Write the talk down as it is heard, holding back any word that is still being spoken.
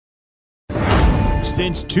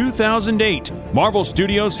Since 2008, Marvel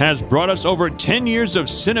Studios has brought us over 10 years of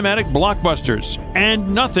cinematic blockbusters,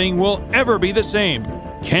 and nothing will ever be the same.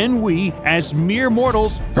 Can we, as mere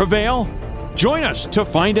mortals, prevail? Join us to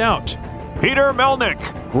find out. Peter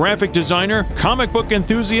Melnick, graphic designer, comic book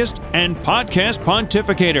enthusiast, and podcast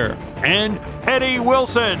pontificator. And Eddie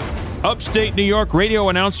Wilson, upstate New York radio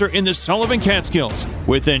announcer in the Sullivan Catskills,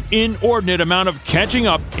 with an inordinate amount of catching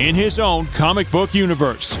up in his own comic book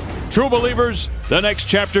universe. True believers, the next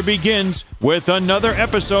chapter begins with another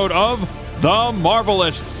episode of The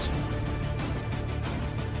Marvelists.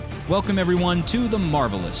 Welcome, everyone, to The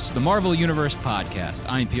Marvelists, the Marvel Universe podcast.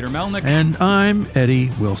 I'm Peter Melnick. And I'm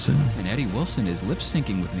Eddie Wilson. And Eddie Wilson is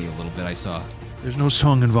lip-syncing with me a little bit, I saw. There's no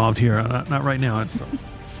song involved here. Not right now.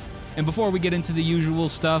 And before we get into the usual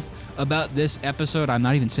stuff about this episode, I'm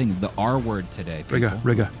not even saying the R word today, people.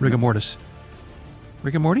 Rigor mortis.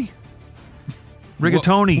 Rick and Morty?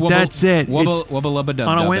 Rigatoni, that's it. Wubba-lubba-dub-dub,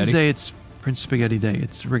 on a Wednesday, Eddie. It's Prince Spaghetti Day.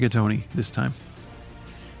 It's rigatoni this time.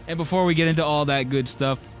 And before we get into all that good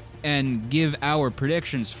stuff and give our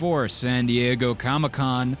predictions for San Diego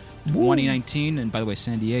Comic-Con 2019, and by the way,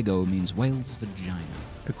 San Diego means whale's vagina.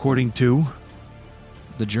 According to?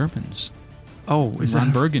 The Germans. Oh, is Ron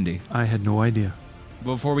that? Burgundy. I had no idea.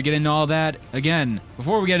 Before we even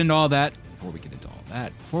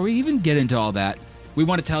get into all that, we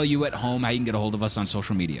want to tell you at home how you can get a hold of us on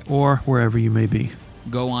social media. Or wherever you may be.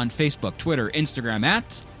 Go on Facebook, Twitter, Instagram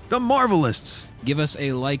at The Marvelists. Give us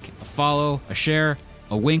a like, a follow, a share,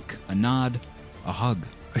 a wink, a nod, a hug.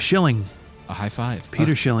 A shilling. A high five.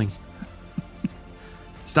 Peter Schilling.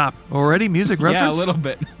 Stop. Already? Music reference? Yeah, a little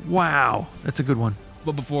bit. Wow. That's a good one.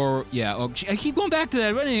 But before, I keep going back to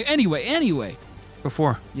that. Anyway.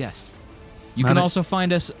 Before. Yes. You can also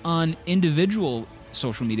find us on individual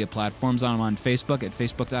social media platforms. I'm on Facebook at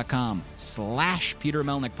facebook.com/Peter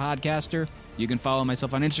Melnick Podcaster. You can follow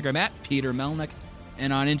myself on Instagram at Peter Melnick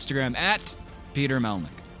and on Instagram at Peter Melnick.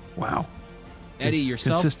 Wow. Eddie, it's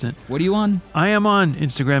yourself? Consistent. What are you on? I am on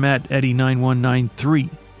Instagram at Eddie9193.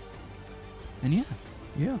 And yeah.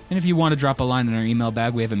 Yeah. And if you want to drop a line in our email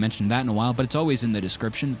bag, we haven't mentioned that in a while, but it's always in the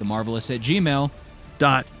description,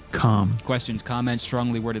 themarvelous@gmail.com. Questions, comments,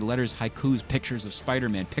 strongly worded letters, haikus, pictures of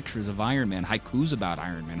Spider-Man, picturs of Iron Man, haikus about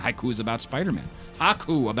Iron Man, haikus about Spider-Man,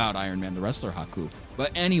 haku about Iron Man, the wrestler haku.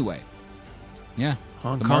 But anyway, yeah.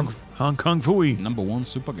 Hong Kong Fooey. Number one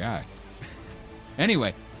super guy.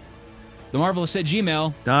 Anyway,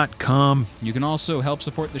 themarvelous@gmail.com. You can also help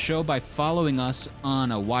support the show by following us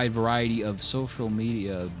on a wide variety of social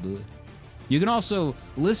media. You can also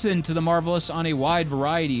listen to The Marvelous on a wide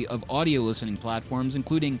variety of audio listening platforms,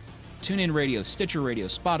 including TuneIn Radio, Stitcher Radio,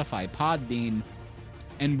 Spotify, Podbean,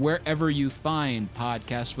 and wherever you find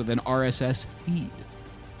podcasts with an RSS feed.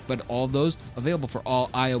 But all those available for all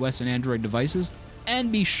iOS and Android devices.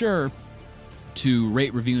 And be sure to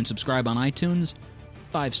rate, review, and subscribe on iTunes.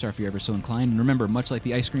 5-star if you're ever so inclined. And remember, much like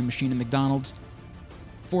the ice cream machine at McDonald's,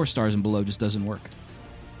 4 stars and below just doesn't work.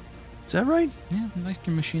 Is that right? Yeah, the ice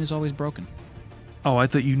cream machine is always broken. Oh, I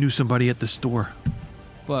thought you knew somebody at the store.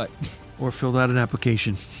 But... or filled out an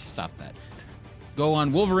application. Stop that. Go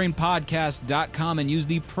on WolverinePodcast.com and use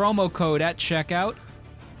the promo code at checkout.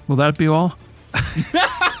 Will that be all?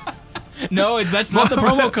 No, that's not the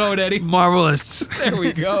promo code, Eddie. Marvelous. There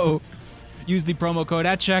we go. Use the promo code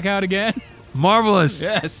at checkout again. Marvelous.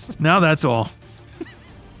 Yes. Now that's all.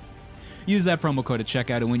 Use that promo code at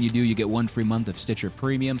checkout, and when you do, you get 1 free month of Stitcher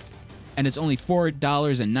Premium. And it's only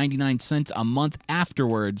 $4.99 a month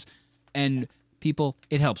afterwards. And people,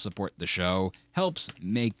 it helps support the show, helps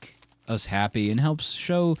make us happy, and helps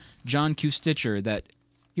show John Q. Stitcher that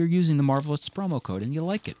you're using the Marvelous promo code and you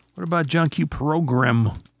like it. What about John Q.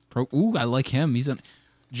 Program? Ooh, I like him. He's on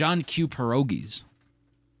John Q. Pierogies.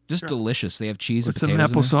 Just delicious. They have cheese What's and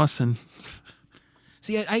potatoes. Some applesauce and...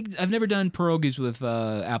 See, I've never done pierogies with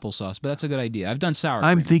applesauce, but that's a good idea. I've done sour cream.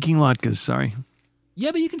 I'm thinking latkes, sorry.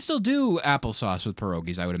 Yeah, but you can still do applesauce with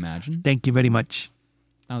pierogies, I would imagine. Thank you very much.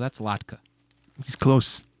 Oh, that's latke. He's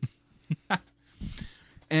close. And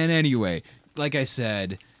anyway, like I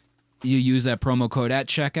said, you use that promo code at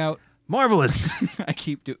checkout. Marvelous.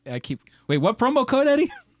 Wait, what promo code, Eddie?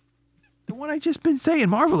 The one I just been saying,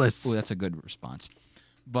 Marvelous. Oh, that's a good response.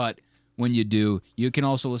 But when you do, you can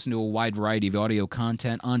also listen to a wide variety of audio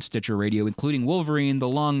content on Stitcher Radio, including Wolverine, The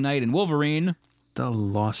Long Night, and Wolverine, The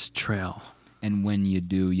Lost Trail. And when you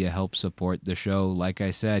do, you help support the show. Like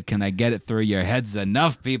I said, can I get it through your heads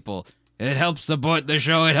enough, people? It helps support the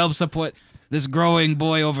show. It helps support this growing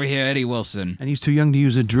boy over here, Eddie Wilson. And he's too young to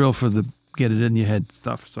use a drill for the get it in your head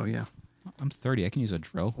stuff, so yeah. I'm 30. I can use a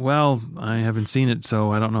drill. Well, I haven't seen it,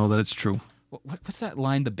 so I don't know that it's true. What's that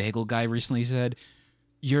line the bagel guy recently said?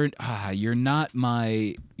 You're not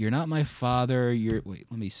my father. Wait,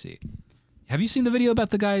 let me see. Have you seen the video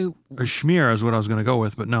about the guy? A schmear is what I was going to go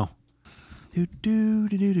with, but no. Doot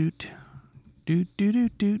doot doot doot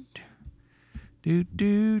doot doot doot.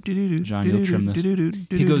 John, you'll trim this.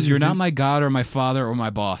 He goes, "You're not my God or my father or my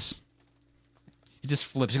boss." He just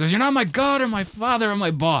flips. He goes, "You're not my God or my father or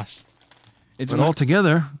my boss." It's but all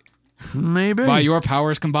together, maybe. By your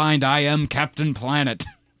powers combined, I am Captain Planet.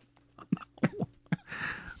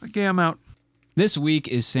 Okay, I'm out. This week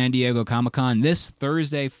is San Diego Comic-Con. This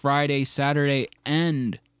Thursday, Friday, Saturday,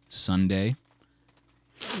 and Sunday.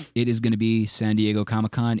 It is going to be San Diego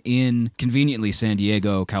Comic-Con in, conveniently, San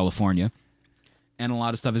Diego, California. And a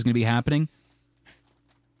lot of stuff is going to be happening.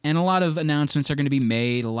 And a lot of announcements are going to be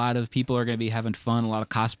made. A lot of people are going to be having fun. A lot of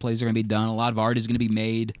cosplays are going to be done. A lot of art is going to be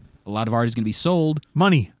made. A lot of art is going to be sold.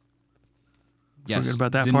 Money. Yes. Forget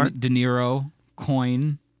about that part. De Niro,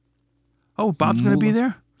 coin. Oh, Bob's going to be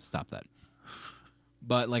there? Stop that.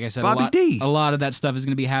 But like I said, Bobby a lot of that stuff is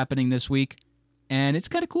going to be happening this week. And it's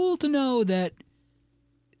kind of cool to know that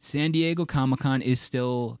San Diego Comic-Con is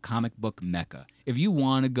still comic book mecca. If you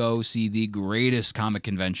want to go see the greatest comic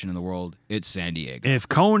convention in the world, it's San Diego. If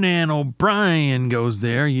Conan O'Brien goes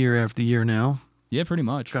there year after year now. Yeah, pretty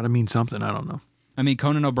much. Got to mean something. I don't know. I mean,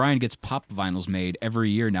 Conan O'Brien gets pop vinyls made every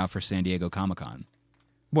year now for San Diego Comic-Con.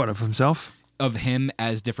 What, of himself? Of him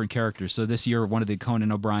as different characters. So this year, one of the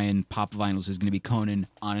Conan O'Brien pop vinyls is going to be Conan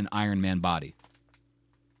on an Iron Man body.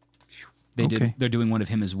 They're doing one of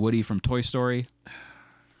him as Woody from Toy Story.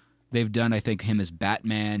 They've done, I think, him as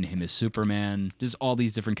Batman, him as Superman, just all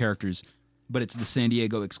these different characters. But it's the San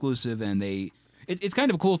Diego exclusive, and it's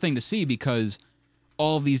kind of a cool thing to see because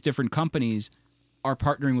all of these different companies are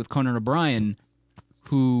partnering with Conan O'Brien,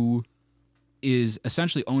 who is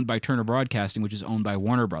essentially owned by Turner Broadcasting, which is owned by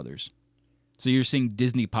Warner Brothers. So you're seeing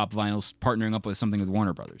Disney pop vinyls partnering up with something with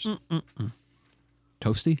Warner Brothers.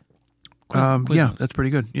 Toasty? Yeah, that's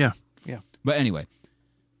pretty good. Yeah. But anyway,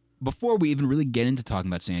 before we even really get into talking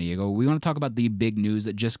about San Diego, we want to talk about the big news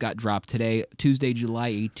that just got dropped today, Tuesday,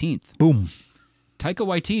 July 18th. Boom. Taika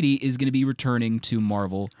Waititi is going to be returning to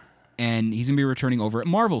Marvel, and he's going to be returning over at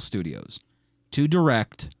Marvel Studios to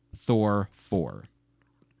direct Thor 4.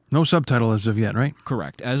 No subtitle as of yet, right?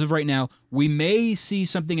 Correct. As of right now, we may see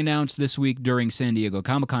something announced this week during San Diego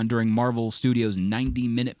Comic-Con during Marvel Studios'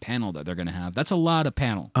 90-minute panel that they're going to have. That's a lot of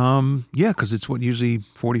panel. Yeah, because it's usually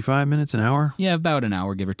 45 minutes, an hour? Yeah, about an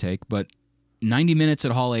hour, give or take. But 90 minutes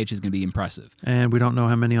at Hall H is going to be impressive. And we don't know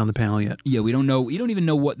how many on the panel yet. Yeah, we don't know. We don't even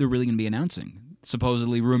know what they're really going to be announcing.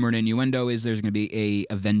 Supposedly, rumor and innuendo is there's going to be a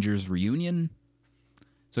Avengers reunion.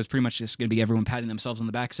 So it's pretty much just going to be everyone patting themselves on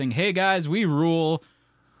the back saying, "Hey, guys, we rule.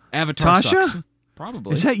 Avatar Tasha? Sucks."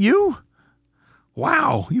 Probably. Is that you?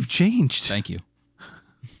 Wow, you've changed. Thank you.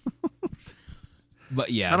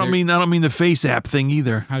 But yeah, I don't mean the face app thing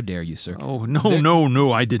either. How dare you, sir? Oh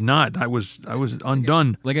no, I did not. I was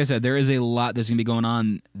undone. Like I said, there is a lot that's gonna be going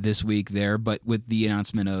on this week there, but with the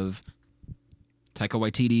announcement of Taika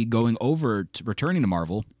Waititi going over to returning to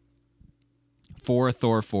Marvel for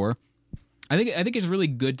Thor 4, I think it's really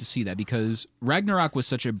good to see that because Ragnarok was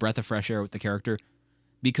such a breath of fresh air with the character.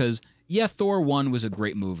 Because, yeah, Thor 1 was a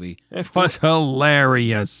great movie. It was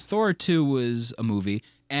hilarious. Thor 2 was a movie,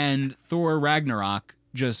 and Thor Ragnarok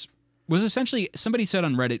just was essentially, somebody said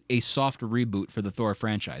on Reddit, a soft reboot for the Thor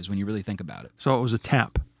franchise when you really think about it. So it was a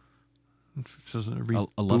tap.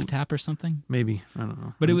 A love tap or something? Maybe. I don't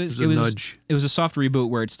know. But it was a nudge. It was a soft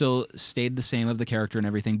reboot where it still stayed the same of the character and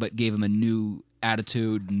everything, but gave him a new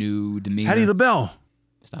attitude, new demeanor. Hattie LaBelle.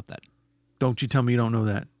 Stop that. Don't you tell me you don't know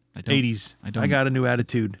that. I don't. 80s. I don't. I got a new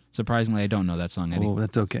attitude. Surprisingly, I don't know that song, Eddie. Oh,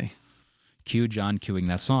 that's okay. Cue John cueing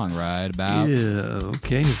that song right about. Yeah,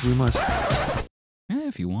 okay, if we must.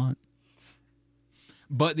 If you want.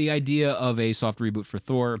 But the idea of a soft reboot for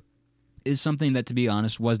Thor is something that, to be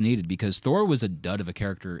honest, was needed because Thor was a dud of a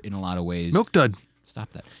character in a lot of ways. Milk dud.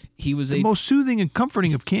 Stop that. He was the most soothing and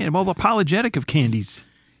comforting of candy, well, apologetic of candies.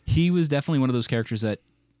 He was definitely one of those characters that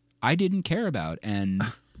I didn't care about, and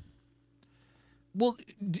well,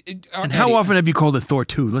 and how often have you called it Thor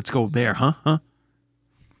 2? Let's go there, huh?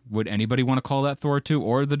 Would anybody want to call that Thor 2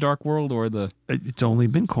 or The Dark World or the... It's only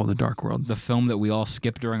been called The Dark World. The film that we all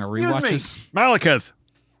skip during our rewatches? Malekith.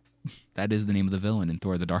 That is the name of the villain in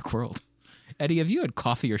Thor: The Dark World. Eddie, have you had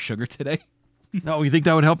coffee or sugar today? No, you think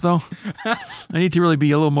that would help, though? I need to really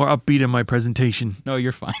be a little more upbeat in my presentation. No,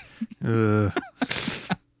 you're fine.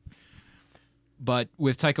 But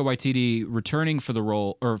with Taika Waititi returning for the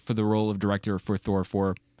role of director for Thor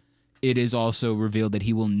 4, it is also revealed that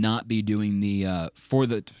he will not be doing for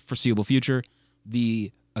the foreseeable future,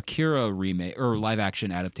 the Akira remake or live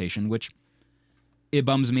action adaptation, which it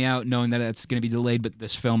bums me out knowing that it's going to be delayed, but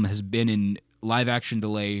this film has been in live-action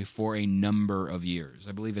delay for a number of years.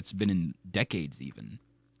 I believe it's been in decades even.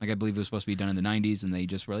 Like, I believe it was supposed to be done in the 90s, and they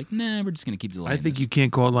just were like, nah, we're just going to keep delaying I think this. you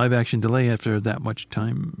can't call it live-action delay after that much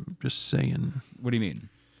time. Just saying. What do you mean?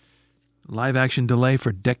 Live-action delay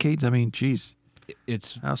for decades? I mean, geez.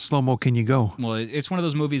 It's How slow-mo can you go? Well, it's one of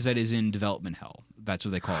those movies that is in development hell. That's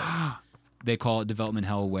what they call it. They call it development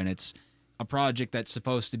hell when it's a project that's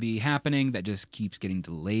supposed to be happening that just keeps getting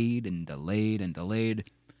delayed and delayed and delayed.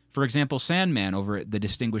 For example, Sandman over at the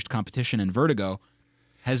Distinguished Competition in Vertigo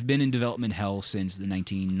has been in development hell since the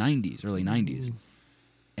 1990s, early 90s.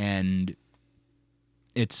 And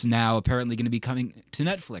it's now apparently going to be coming to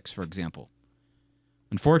Netflix, for example.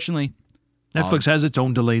 Unfortunately, Netflix has its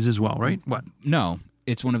own delays as well, right? What? no,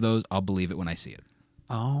 it's one of those, I'll believe it when I see it.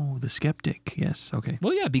 Oh, the skeptic. Yes, okay.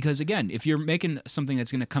 Well, yeah, because again, if you're making something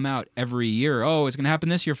that's going to come out every year, oh, it's going to happen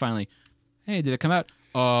this year finally. Hey, did it come out?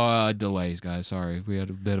 Delays, guys. Sorry, we had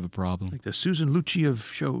a bit of a problem. Like the Susan Lucci of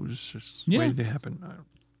shows. Just Yeah. waiting to happen.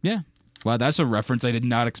 Yeah. Wow, that's a reference I did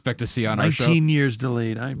not expect to see on our show. 19 years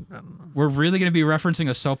delayed. I don't know. We're really going to be referencing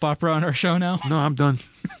a soap opera on our show now? No, I'm done.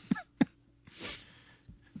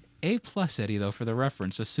 A+, Eddie, though, for the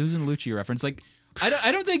reference, a Susan Lucci reference. Like,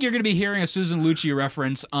 I don't think you're going to be hearing a Susan Lucci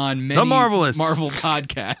reference on many Marvelists. Marvel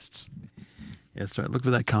podcasts. Yeah, that's right. Look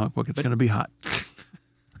for that comic book. It's going to be hot.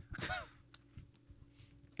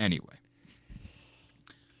 Anyway,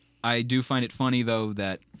 I do find it funny, though,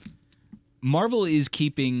 that Marvel is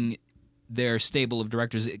keeping their stable of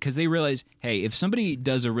directors because they realize, hey, if somebody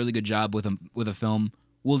does a really good job with a film,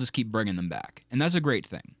 we'll just keep bringing them back. And that's a great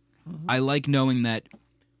thing. Mm-hmm. I like knowing that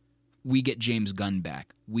we get James Gunn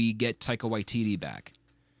back. We get Taika Waititi back.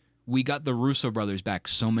 We got the Russo brothers back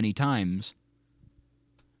so many times.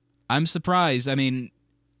 I'm surprised. I mean,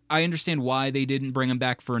 I understand why they didn't bring him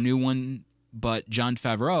back for a new one, but Jon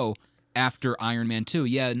Favreau, after Iron Man 2,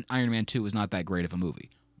 yeah, Iron Man 2 was not that great of a movie.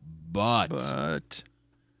 But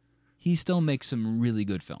he still makes some really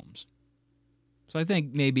good films. So I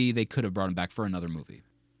think maybe they could have brought him back for another movie.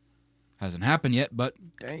 Hasn't happened yet, but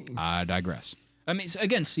I digress. I mean,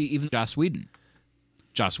 again, see, even Joss Whedon.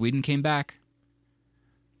 Joss Whedon came back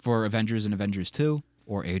for Avengers and Avengers 2,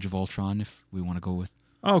 or Age of Ultron, if we want to go with.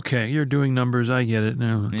 Okay, you're doing numbers. I get it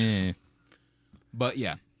now. Yeah. But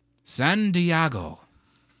yeah, San Diego,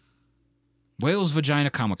 Wales Vagina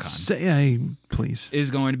Comic-Con. Say, please.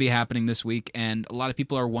 Is going to be happening this week, and a lot of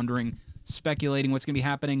people are wondering, speculating what's going to be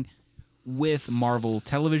happening with Marvel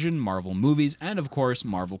Television, Marvel Movies, and of course,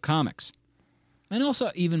 Marvel Comics. And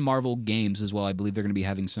also even Marvel Games as well. I believe they're going to be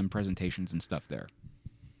having some presentations and stuff there.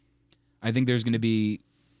 I think there's going to be...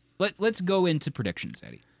 Let's go into predictions,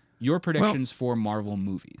 Eddie. Your predictions for Marvel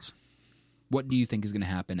movies. What do you think is going to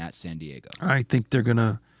happen at San Diego? I think they're going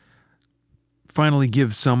to finally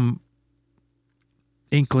give some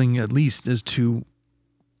inkling, at least, as to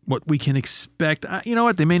what we can expect. You know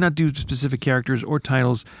what? They may not do specific characters or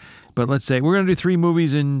titles, but let's say we're going to do 3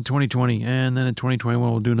 movies in 2020, and then in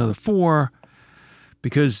 2021 we'll do another 4,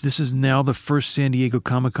 because this is now the first San Diego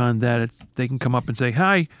Comic-Con that they can come up and say,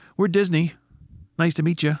 "Hi, we're Disney. Nice to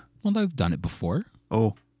meet you." Well, they've done it before.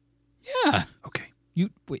 Oh. Yeah. Okay.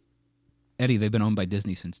 Wait. Eddie, they've been owned by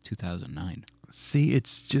Disney since 2009. See,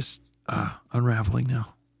 it's just unraveling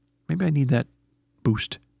now. Maybe I need that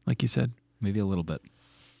boost, like you said. Maybe a little bit.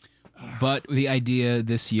 But the idea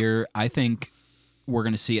this year, I think we're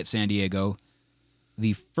going to see at San Diego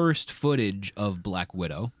the first footage of Black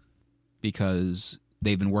Widow, because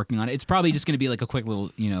they've been working on it. It's probably just going to be like a quick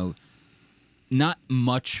little, not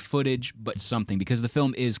much footage, but something, because the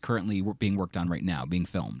film is currently being worked on right now, being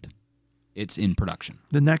filmed. It's in production.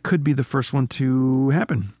 Then that could be the first one to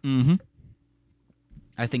happen. Mm-hmm.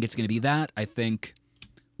 I think it's going to be that. I think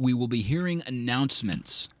we will be hearing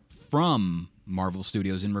announcements from Marvel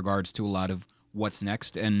Studios in regards to a lot of what's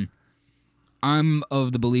next. And I'm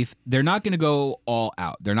of the belief they're not going to go all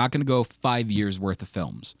out. They're not going to go 5 years worth of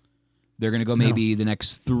films. They're going to go maybe the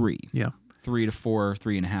next 3. Yeah. 3 to 4,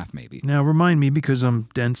 3.5 maybe. Now, remind me, because I'm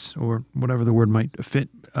dense, or whatever the word might fit.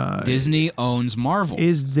 Disney owns Marvel.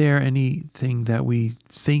 Is there anything that we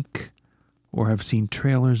think or have seen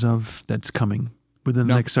trailers of that's coming within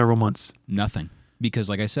the next several months? Nothing. Because,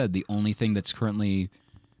 like I said, the only thing that's currently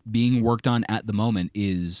being worked on at the moment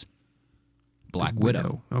is Black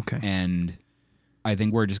Widow. Okay. And I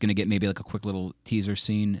think we're just going to get maybe like a quick little teaser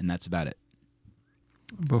scene, and that's about it.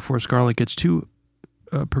 Before Scarlett gets too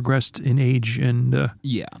progressed in age and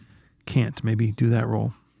can't maybe do that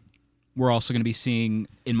role. We're also going to be seeing,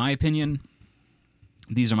 in my opinion,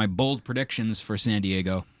 these are my bold predictions for San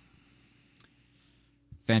Diego.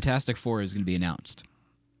 Fantastic Four is going to be announced.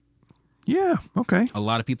 Yeah, okay. A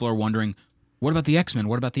lot of people are wondering, what about the X-Men?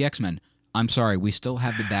 What about the X-Men? I'm sorry, we still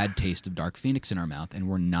have the bad taste of Dark Phoenix in our mouth, and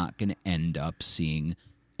we're not going to end up seeing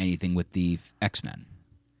anything with the X-Men.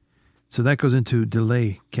 So that goes into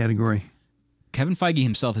delay category. Kevin Feige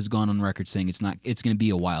himself has gone on record saying it's going to be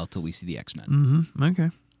a while till we see the X-Men. Mm-hmm. Okay.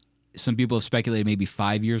 Some people have speculated maybe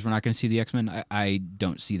 5 years we're not going to see the X-Men. I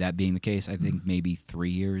don't see that being the case. I think maybe 3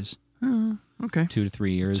 years. Okay. 2 to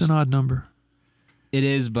 3 years. It's an odd number. It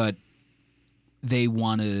is, but they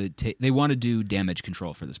want to do damage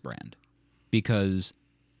control for this brand because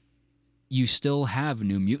you still have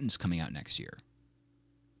New Mutants coming out next year.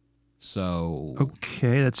 So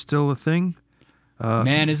okay, that's still a thing.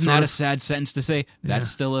 Man, isn't that a sad sentence to say? That's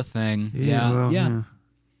still a thing. Yeah.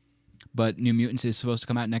 But New Mutants is supposed to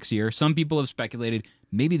come out next year. Some people have speculated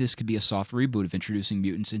maybe this could be a soft reboot of introducing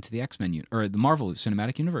mutants into the X-Men or the Marvel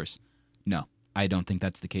Cinematic Universe. No, I don't think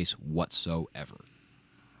that's the case whatsoever.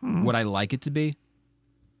 Would I like it to be?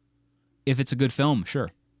 If it's a good film, sure.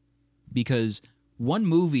 Because one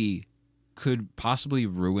movie could possibly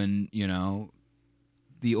ruin,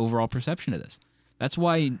 the overall perception of this. That's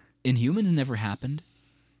why Inhumans never happened.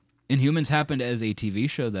 Inhumans happened as a TV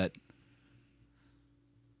show that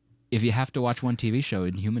if you have to watch one TV show,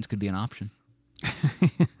 Inhumans could be an option.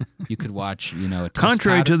 You could watch, a test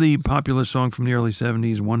contrary pattern. to the popular song from the early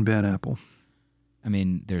 70s, One Bad Apple. I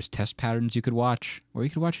mean, there's test patterns you could watch, or you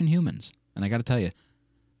could watch Inhumans. And I got to tell you,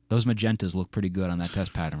 those magentas look pretty good on that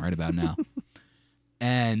test pattern right about now.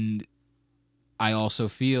 And I also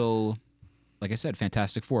feel, like I said,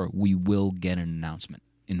 Fantastic Four, we will get an announcement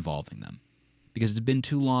involving them. Because it's been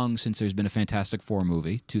too long since there's been a Fantastic Four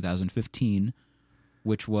movie, 2015,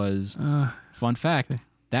 which was, fun fact,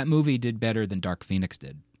 that movie did better than Dark Phoenix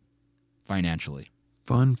did, financially.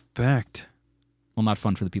 Fun fact. Well, not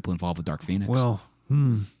fun for the people involved with Dark Phoenix. Well,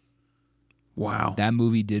 wow. That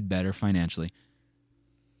movie did better financially.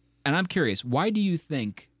 And I'm curious, why do you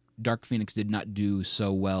think Dark Phoenix did not do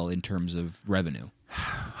so well in terms of revenue?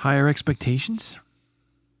 Higher expectations?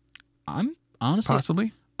 I'm honestly...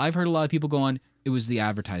 Possibly. I've heard a lot of people go on, it was the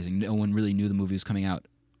advertising. No one really knew the movie was coming out.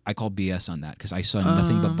 I call BS on that because I saw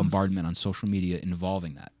nothing but bombardment on social media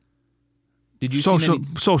involving that. Did you see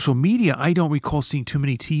social media? I don't recall seeing too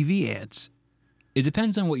many TV ads. It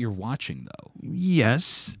depends on what you're watching, though.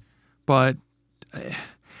 Yes, but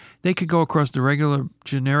they could go across the regular,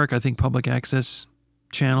 generic, I think, public access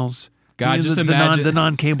channels. God, just imagine the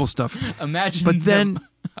non-cable stuff. Imagine, but then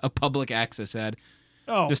a public access ad.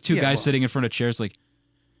 Oh, just two guys sitting in front of chairs, like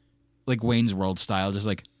Wayne's World style, just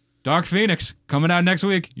like Dark Phoenix coming out next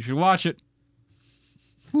week. You should watch it.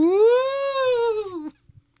 Woo!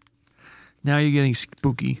 Now you're getting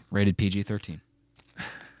spooky. Rated PG-13.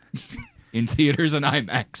 In theaters and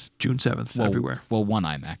IMAX. June 7th, everywhere. Well, one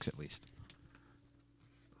IMAX at least.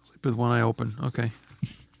 Sleep with one eye open. Okay.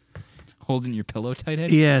 Holding your pillow tight,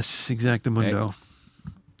 Eddie? Yes, exactamundo. Okay.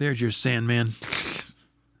 There's your Sandman.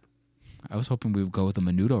 I was hoping we would go with a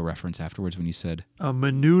Menudo reference afterwards when you said... A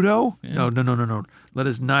Menudo? Yeah. No. Let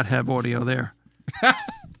us not have audio there.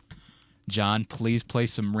 John, please play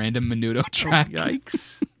some random Menudo track. Oh,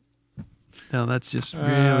 yikes. No, that's just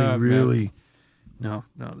really... No,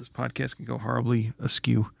 this podcast can go horribly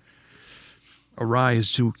askew. Awry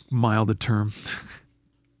is too mild a term.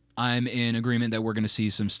 I'm in agreement that we're going to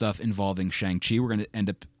see some stuff involving Shang-Chi. We're going to end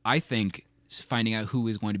up, I think, finding out who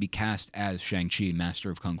is going to be cast as Shang-Chi,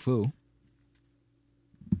 Master of Kung Fu.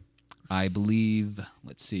 I believe,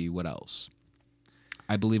 let's see, what else?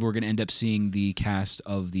 I believe we're going to end up seeing the cast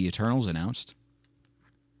of the Eternals announced.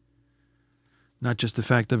 Not just the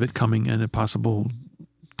fact of it coming in a possible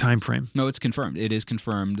time frame. No, it's confirmed. It is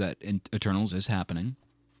confirmed that Eternals is happening.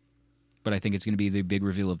 But I think it's going to be the big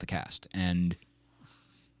reveal of the cast. And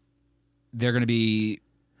they're going to be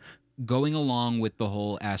going along with the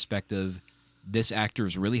whole aspect of this actor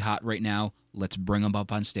is really hot right now. Let's bring him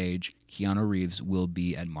up on stage. Keanu Reeves will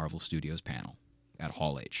be at Marvel Studios panel at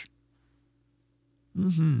Hall H.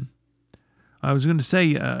 I was going to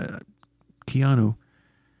say Keanu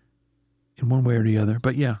in one way or the other,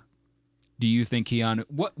 but yeah. Do you think Keanu...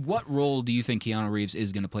 What role do you think Keanu Reeves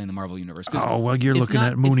is going to play in the Marvel Universe? Oh, well, you're looking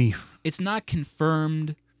at Mooney. It's not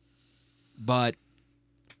confirmed, but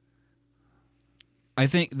I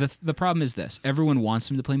think the problem is this. Everyone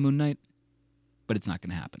wants him to play Moon Knight, but it's not going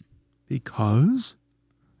to happen. Because?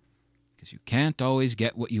 Because you can't always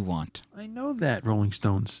get what you want. I know that, Rolling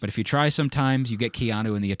Stones. But if you try sometimes, you get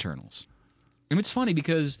Keanu in the Eternals. And it's funny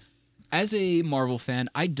because as a Marvel fan,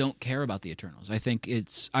 I don't care about the Eternals. I think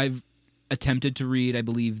I've attempted to read, I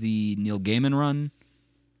believe, the Neil Gaiman run.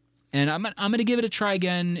 And I'm going to give it a try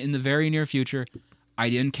again in the very near future. I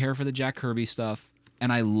didn't care for the Jack Kirby stuff.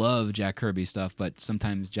 And I love Jack Kirby stuff, but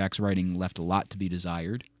sometimes Jack's writing left a lot to be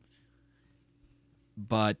desired.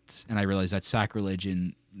 And I realize that's sacrilege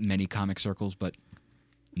in many comic circles, but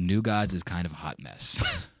New Gods is kind of a hot mess.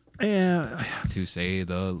 Yeah. To say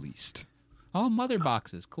the least. Oh, mother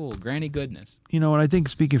boxes. Cool. Granny goodness. You know what? I think,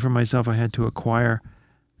 speaking for myself, I had to acquire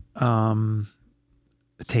a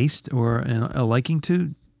taste or a liking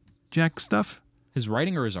to Jack stuff. His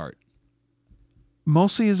writing or his art?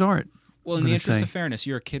 Mostly his art. Well, in the interest of fairness,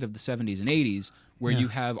 you're a kid of the 70s and 80s where you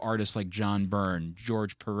have artists like John Byrne,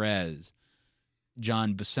 George Perez,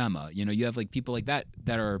 John Buscema. You know, you have like people like that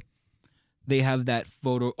they have that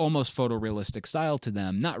almost photorealistic style to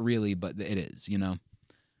them. Not really, but it is, you know.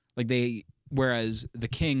 Whereas the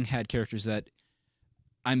King had characters that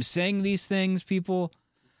I'm saying these things, people,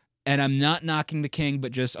 and I'm not knocking the King,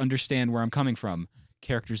 but just understand where I'm coming from.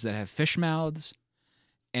 Characters that have fish mouths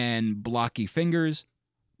and blocky fingers,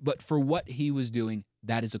 but for what he was doing,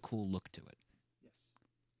 that is a cool look to it. Yes.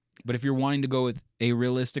 But if you're wanting to go with a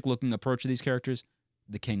realistic looking approach to these characters,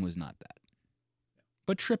 the King was not that.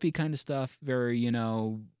 But trippy kind of stuff, very, you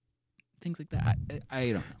know, things like that. I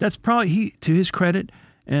don't know. That's probably, to his credit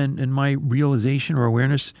and my realization or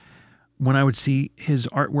awareness, when I would see his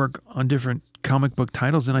artwork on different comic book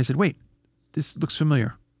titles, and I said, wait, this looks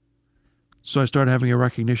familiar. So I started having a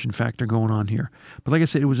recognition factor going on here. But like I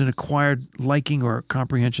said, it was an acquired liking or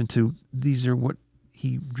comprehension to these are what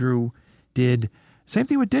he drew, did. Same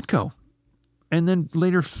thing with Ditko. And then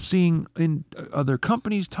later seeing in other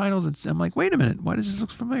companies' titles, I'm like, wait a minute, why does this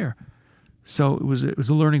look familiar? So it was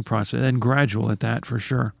a learning process, and gradual at that for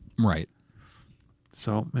sure. Right.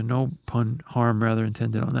 So, and no harm rather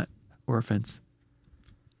intended on that, or offense.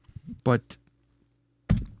 But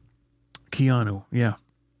Keanu, yeah.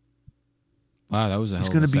 Wow, that was a hell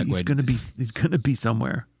of a segue. He's gonna be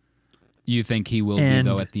somewhere. You think he will be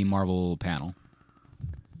though at the Marvel panel?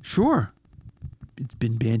 Sure. It's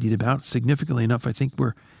been bandied about significantly enough. I think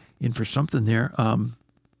we're in for something there.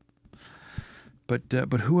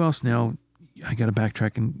 But who else now? I got to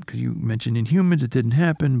backtrack because you mentioned Inhumans. It didn't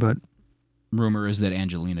happen, but rumor is that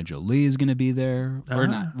Angelina Jolie is going to be there, or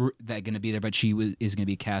not that going to be there, but she is going to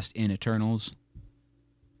be cast in Eternals.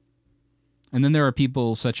 And then there are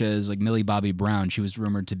people such as like Millie Bobby Brown. She was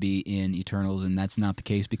rumored to be in Eternals, and that's not the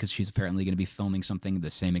case because she's apparently going to be filming something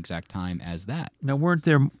the same exact time as that. Now, weren't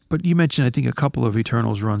there, but you mentioned, I think, a couple of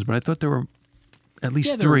Eternals runs, but I thought there were at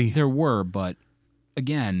least three. There were, but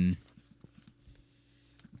again,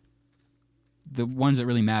 the ones that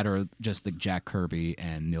really matter are just the Jack Kirby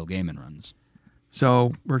and Neil Gaiman runs.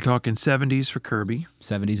 So we're talking 70s for Kirby.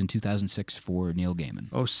 70s and 2006 for Neil Gaiman.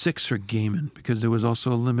 Oh, 6 for Gaiman, because there was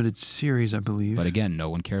also a limited series, I believe. But again, no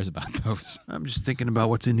one cares about those. I'm just thinking about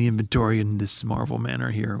what's in the inventory in this Marvel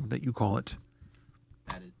manner here, that you call it.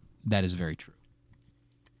 That is very true.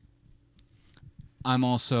 I'm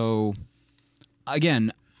also,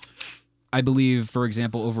 again, I believe, for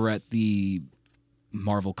example, over at the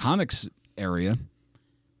Marvel Comics area,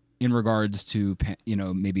 in regards to, you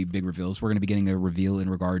know, maybe big reveals, we're going to be getting a reveal in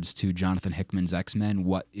regards to Jonathan Hickman's X-Men,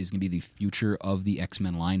 what is going to be the future of the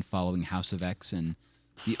X-Men line following House of X and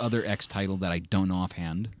the other X title that I don't know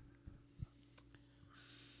offhand.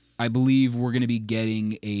 I believe we're going to be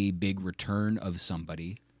getting a big return of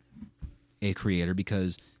somebody, a creator,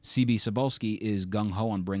 because C.B. Cebulski is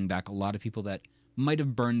gung-ho on bringing back a lot of people that might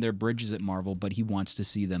have burned their bridges at Marvel, but he wants to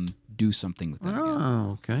see them do something with them again.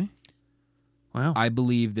 Oh, okay. Wow. I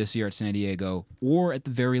believe this year at San Diego, or at the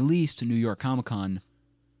very least New York Comic-Con,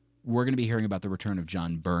 we're going to be hearing about the return of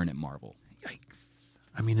John Byrne at Marvel. Yikes.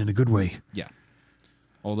 I mean, in a good way. Yeah.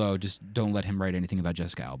 Although, just don't let him write anything about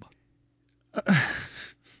Jessica Alba.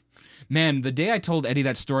 Man, the day I told Eddie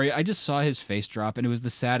that story, I just saw his face drop, and it was the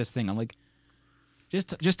saddest thing. I'm like,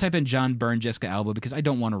 just type in John Byrne, Jessica Alba, because I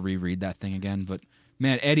don't want to reread that thing again, but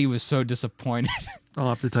man, Eddie was so disappointed. I'll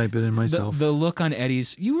have to type it in myself. The look on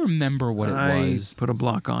Eddie's, you remember what it was. Put a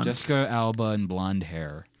block on. Jessica Alba and blonde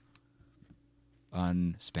hair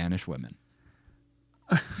on Spanish women.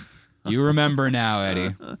 You remember now,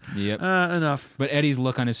 Eddie. Yep. Enough. But Eddie's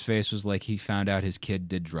look on his face was like he found out his kid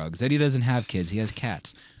did drugs. Eddie doesn't have kids. He has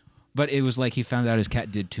cats. But it was like he found out his cat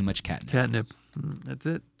did too much catnip. Catnip. That's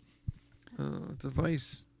it. It's a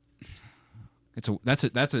vice.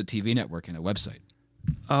 That's a TV network and a website.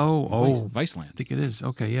 Oh. Viceland. I think it is.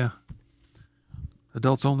 Okay, yeah.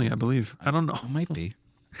 Adults only, I believe. I don't know. It might be.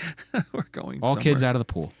 We're going all somewhere. Kids out of the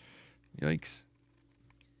pool. Yikes.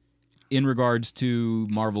 In regards to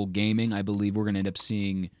Marvel gaming, I believe we're going to end up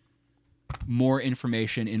seeing more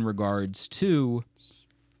information in regards to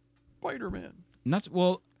Spider-Man.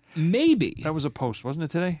 Maybe. That was a post, wasn't it,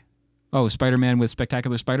 today? Oh, Spider-Man with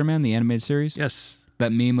Spectacular Spider-Man, the animated series? Yes.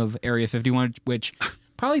 That meme of Area 51, which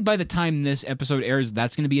probably by the time this episode airs,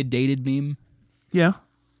 that's going to be a dated meme. Yeah.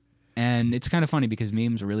 And it's kind of funny because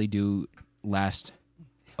memes really do last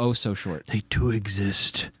so short. They do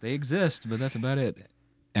exist. They exist, but that's about it.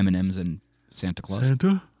 M&M's and Santa Claus.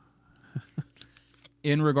 Santa?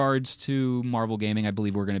 In regards to Marvel gaming, I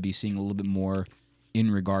believe we're going to be seeing a little bit more in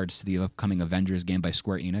regards to the upcoming Avengers game by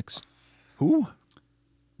Square Enix. Who?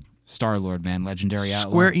 Star-Lord, man. Legendary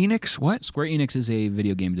Outlaw. Square Enix? What? Square Enix is a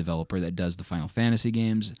video game developer that does the Final Fantasy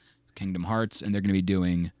games, Kingdom Hearts, and they're going to be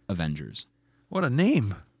doing Avengers. What a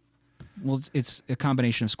name. Well, it's a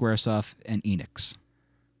combination of Squaresoft and Enix.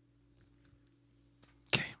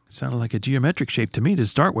 Okay. Sounded like a geometric shape to me to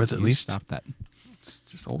start with, at least. Stop that. It's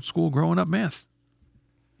just old school growing up math.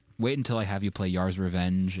 Wait until I have you play Yar's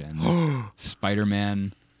Revenge and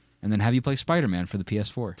Spider-Man, and then have you play Spider-Man for the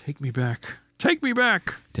PS4. Take me back. Take me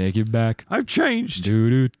back. Take it back. I've changed.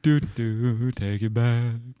 Do, take it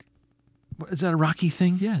back. What, is that a Rocky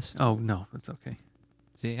thing? Yes. Oh, no. That's okay.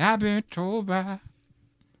 See, I've been told by...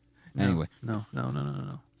 No, Anyway.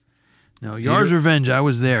 No, Yar's Revenge, I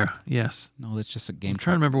was there. Yes. No, that's just a game. I'm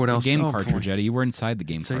trying to remember what it's else. A game Oh, cartridge, boy. Eddie. You were inside the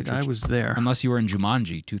game Say, cartridge. I was there. Unless you were in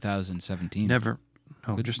Jumanji 2017. Never.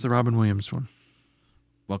 No, Good. just the Robin Williams one.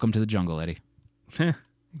 Welcome to the jungle, Eddie.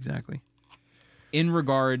 Exactly. In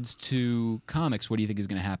regards to comics, what do you think is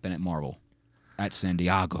going to happen at Marvel? At San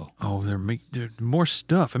Diego? Oh, they're more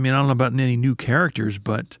stuff. I mean, I don't know about any new characters,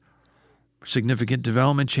 but significant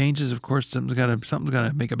development changes. Of course, something's got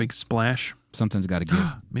to make a big splash. Something's got to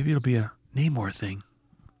give. Maybe it'll be a Namor thing.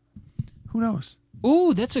 Who knows?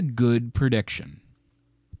 Ooh, that's a good prediction.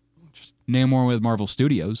 Just Namor with Marvel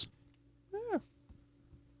Studios. Yeah.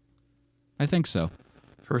 I think so.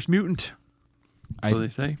 First mutant. What do they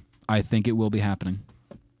say? I think it will be happening.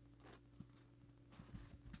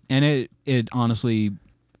 And it honestly,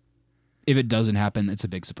 if it doesn't happen, it's a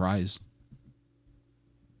big surprise.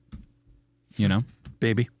 You know?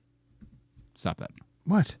 Baby. Stop that.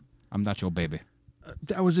 What? I'm not your baby.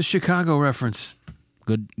 That was a Chicago reference.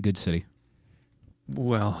 Good city.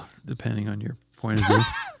 Well, depending on your point of view.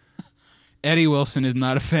 Eddie Wilson is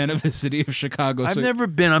not a fan of the city of Chicago. I've never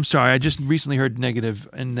been. I'm sorry. I just recently heard negative,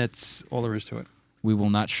 and that's all there is to it. We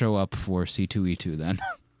will not show up for C2E2 then.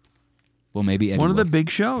 Well, maybe Eddie One of will. the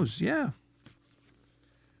big shows, yeah.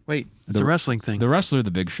 Wait, it's a wrestling thing. The Wrestler,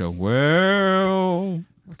 the Big Show. Well,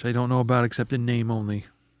 which I don't know about except in name only.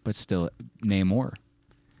 but still, Namor.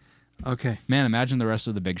 Okay. Man, imagine the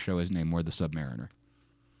Wrestler, the Big Show is Namor the Submariner.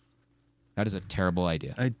 That is a terrible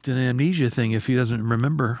idea. It's an amnesia thing if he doesn't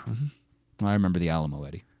remember. I remember the Alamo,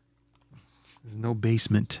 Eddie. There's no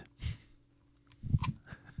basement.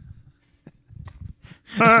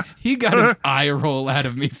 He got an eye roll out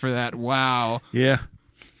of me for that. Wow. Yeah.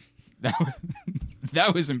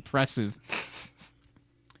 That was impressive.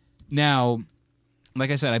 Now, like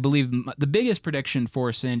I said, I believe the biggest prediction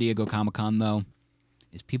for San Diego Comic-Con, though,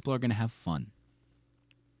 is people are going to have fun.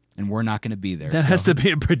 And we're not going to be there. That has to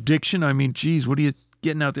be a prediction. I mean, geez, what are you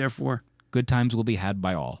getting out there for? Good times will be had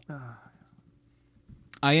by all.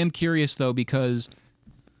 I am curious, though, because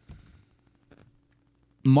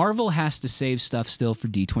Marvel has to save stuff still for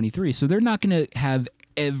D23, so they're not going to have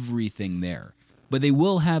everything there. But they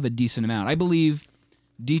will have a decent amount. I believe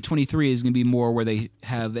D23 is going to be more where they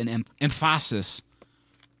have an emphasis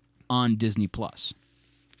on Disney+.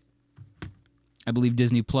 I believe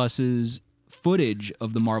Disney Plus's footage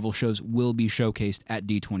of the Marvel shows will be showcased at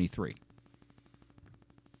D23.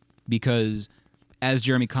 Because, as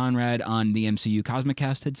Jeremy Conrad on the MCU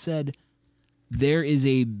Cosmicast had said, there is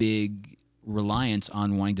a big reliance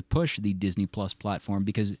on wanting to push the Disney Plus platform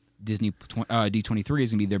because D23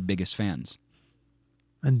 is going to be their biggest fans.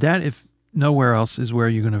 And that, if nowhere else, is where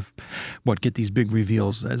you're going to, get these big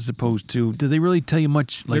reveals as opposed to, do they really tell you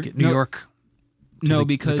much like at New York? No, they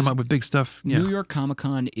because come up with big stuff. Yeah. New York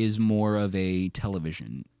Comic-Con is more of a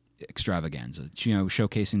television extravaganza,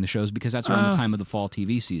 showcasing the shows because that's around the time of the fall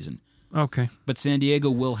TV season. Okay. But San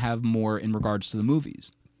Diego will have more in regards to the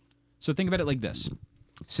movies. So think about it like this.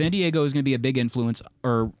 San Diego is going to be a big influence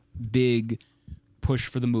or big push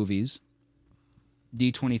for the movies.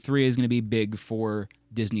 D23 is going to be big for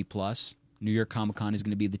Disney Plus. New York Comic-Con is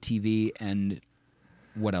going to be the TV and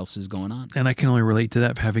what else is going on. And I can only relate to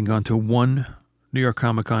that having gone to one New York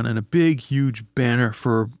Comic-Con and a big, huge banner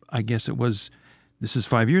for, I guess it was, this is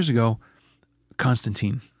 5 years ago,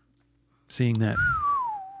 Constantine. Seeing that.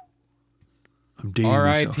 I'm dating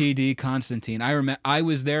myself. R.I.P.D. Constantine. I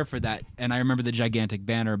was there for that, and I remember the gigantic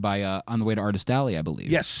banner by On the Way to Artist Alley, I believe.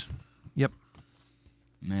 Yes. Yep.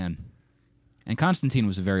 Man. And Constantine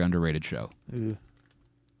was a very underrated show.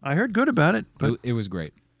 I heard good about it, but It was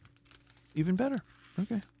great. even better.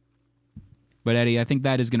 Okay. But Eddie, I think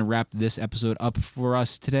that is going to wrap this episode up for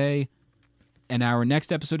us today. And our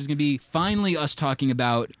next episode is going to be finally us talking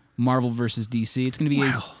about Marvel versus DC. It's going to be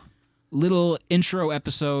a little intro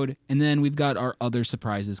episode, and then we've got our other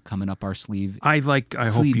surprises coming up our sleeve. I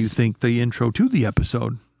hope you think the intro to the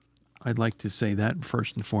episode. I'd like to say that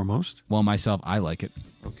first and foremost. Well, myself, I like it.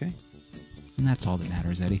 Okay. And that's all that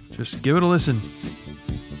matters, Eddie. Just give it a listen.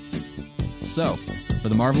 So, for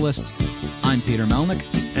the Marvelists, I'm Peter Melnick.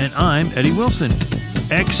 And I'm Eddie Wilson.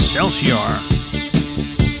 Excelsior!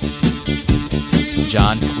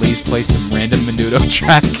 John, please play some random Menudo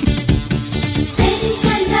track.